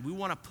red line. We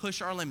want to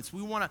push our limits.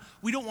 We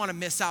don't want to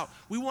miss out.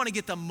 We want to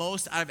get the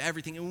most out of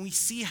everything. And we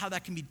see how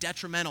that can be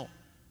detrimental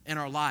in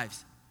our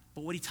lives.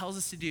 But what he tells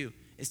us to do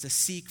is to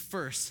seek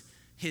first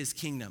his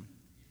kingdom.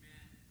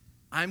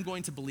 I'm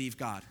going to believe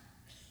God.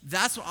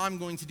 That's what I'm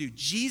going to do.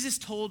 Jesus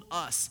told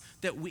us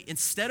that we,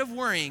 instead of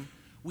worrying,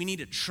 we need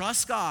to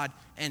trust God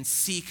and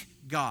seek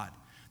God.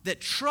 The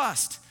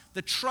trust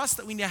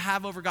that we need to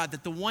have over God,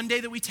 that the one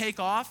day that we take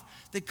off,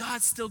 that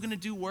God's still going to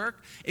do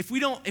work. If we're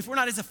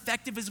not as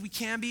effective as we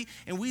can be,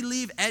 and we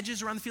leave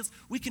edges around the fields,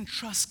 we can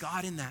trust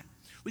God in that.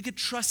 We could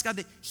trust God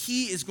that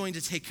he is going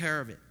to take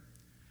care of it.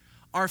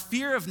 Our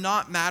fear of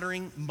not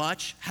mattering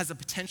much has the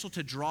potential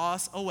to draw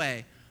us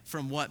away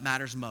from what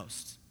matters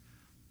most.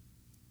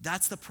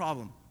 That's the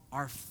problem.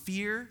 Our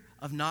fear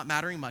of not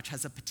mattering much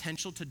has a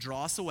potential to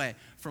draw us away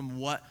from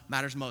what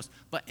matters most.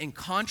 But in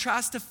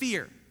contrast to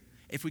fear,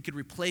 if we could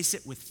replace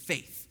it with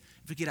faith,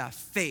 if we could have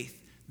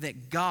faith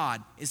that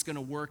God is going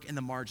to work in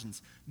the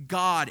margins,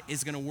 God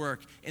is going to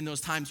work in those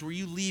times where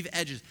you leave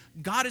edges,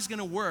 God is going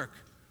to work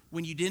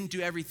when you didn't do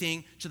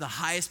everything to the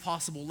highest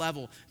possible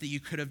level that you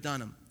could have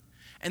done them.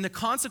 And the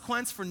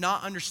consequence for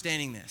not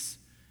understanding this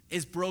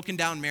is broken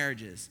down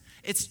marriages.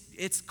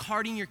 It's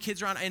carting your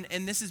kids around,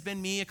 and this has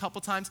been me a couple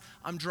times.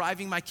 I'm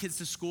driving my kids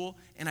to school,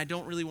 and I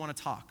don't really want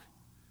to talk.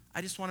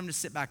 I just want them to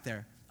sit back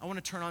there. I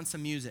want to turn on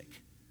some music,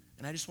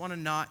 and I just want to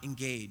not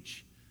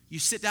engage. You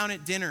sit down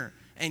at dinner,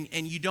 and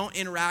you don't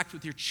interact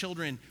with your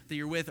children that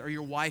you're with or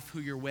your wife who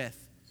you're with,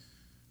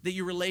 that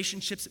your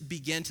relationships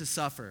begin to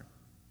suffer.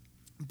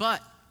 But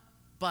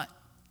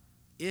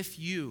if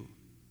you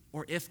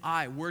or if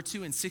I were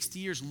to, in 60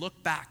 years,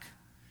 look back,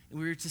 and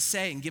we were to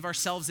say and give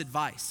ourselves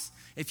advice,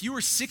 if you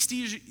were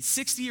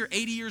 60 or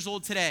 80 years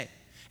old today,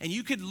 and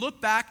you could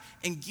look back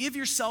and give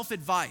yourself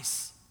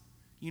advice,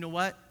 you know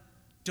what?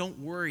 Don't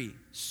worry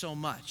so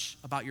much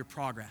about your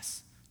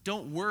progress.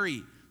 Don't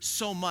worry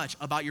so much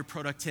about your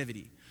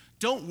productivity.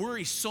 Don't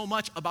worry so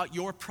much about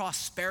your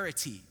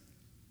prosperity.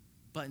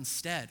 But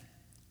instead,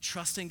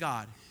 trust in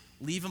God,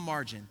 leave a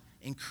margin,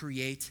 and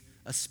create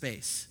a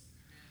space.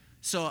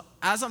 So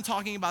as I'm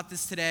talking about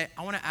this today,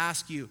 I want to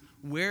ask you,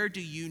 where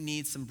do you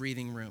need some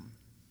breathing room?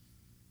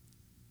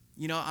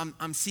 You know,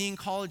 I'm seeing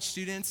college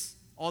students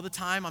all the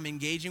time. I'm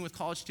engaging with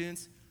college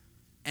students,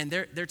 and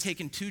they're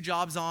taking 2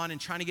 jobs on and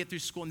trying to get through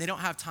school, and they don't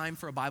have time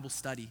for a Bible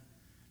study.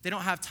 They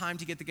don't have time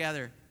to get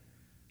together.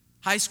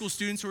 High school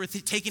students who are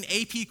taking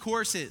AP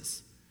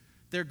courses.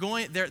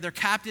 They're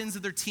captains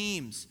of their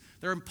teams.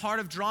 They're part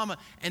of drama,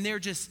 and they're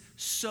just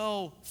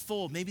so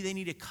full. Maybe they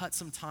need to cut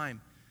some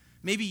time.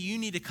 Maybe you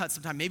need to cut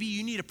some time. Maybe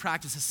you need to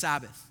practice a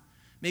Sabbath.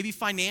 Maybe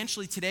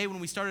financially today, when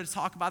we started to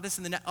talk about this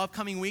in the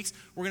upcoming weeks,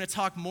 we're going to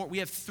talk more. We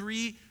have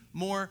 3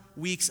 more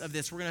weeks of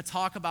this. We're going to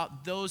talk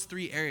about those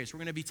 3 areas. We're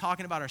going to be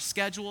talking about our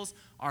schedules,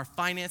 our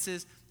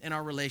finances, and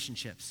our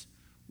relationships.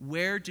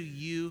 Where do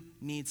you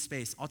need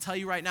space? I'll tell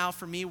you right now,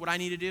 for me, what I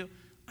need to do,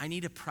 I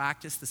need to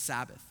practice the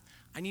Sabbath.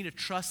 I need to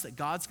trust that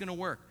God's going to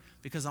work,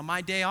 because on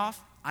my day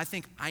off, I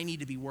think I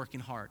need to be working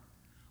hard.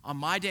 On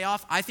my day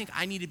off, I think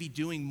I need to be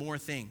doing more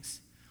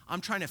things.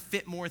 I'm trying to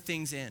fit more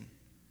things in.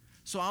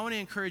 So I want to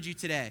encourage you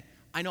today.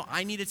 I know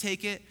I need to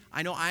take it.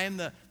 I know I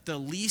am the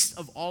least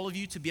of all of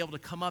you to be able to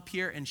come up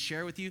here and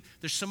share with you.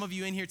 There's some of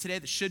you in here today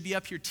that should be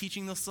up here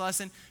teaching this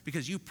lesson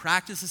because you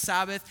practice the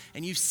Sabbath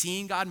and you've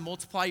seen God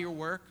multiply your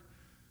work.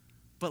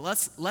 But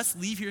let's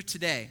leave here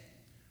today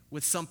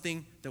with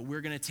something that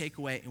we're going to take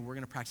away and we're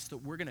going to practice. That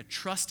we're going to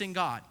trust in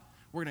God.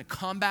 We're going to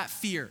combat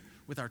fear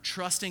with our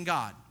trust in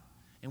God.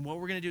 And what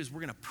we're going to do is we're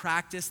going to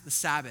practice the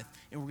Sabbath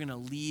and we're going to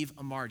leave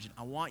a margin.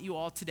 I want you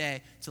all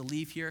today to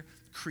leave here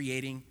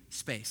creating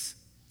space.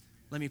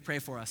 Let me pray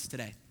for us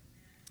today.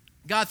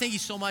 God, thank you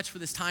so much for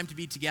this time to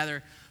be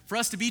together, for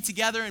us to be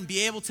together and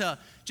be able to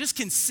just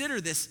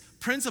consider this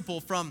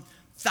principle from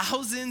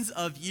thousands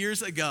of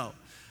years ago,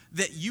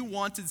 that you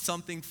wanted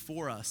something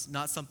for us,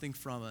 not something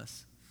from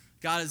us.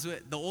 God,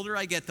 the older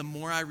I get, the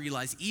more I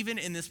realize, even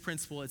in this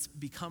principle, it's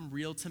become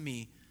real to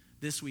me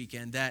this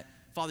weekend, that,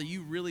 Father,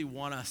 you really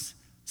want us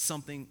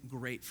something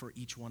great for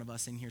each one of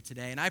us in here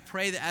today. And I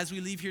pray that as we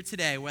leave here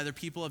today, whether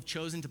people have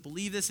chosen to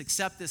believe this,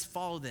 accept this,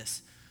 follow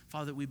this,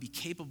 Father, that we be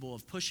capable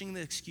of pushing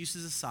the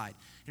excuses aside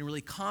and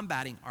really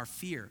combating our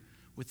fear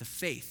with the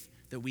faith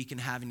that we can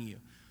have in you.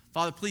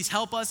 Father, please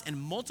help us and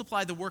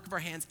multiply the work of our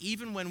hands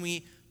even when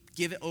we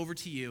give it over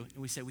to you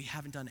and we say we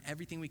haven't done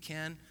everything we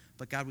can,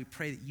 but God, we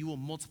pray that you will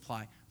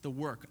multiply the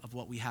work of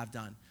what we have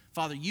done.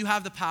 Father, you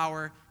have the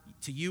power.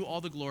 To you all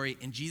the glory.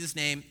 In Jesus'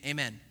 name,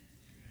 amen.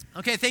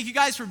 Okay, thank you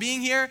guys for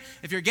being here.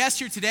 If you're a guest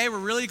here today, we're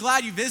really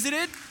glad you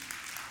visited,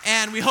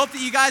 and we hope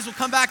that you guys will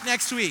come back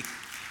next week.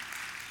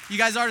 You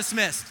guys are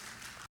dismissed.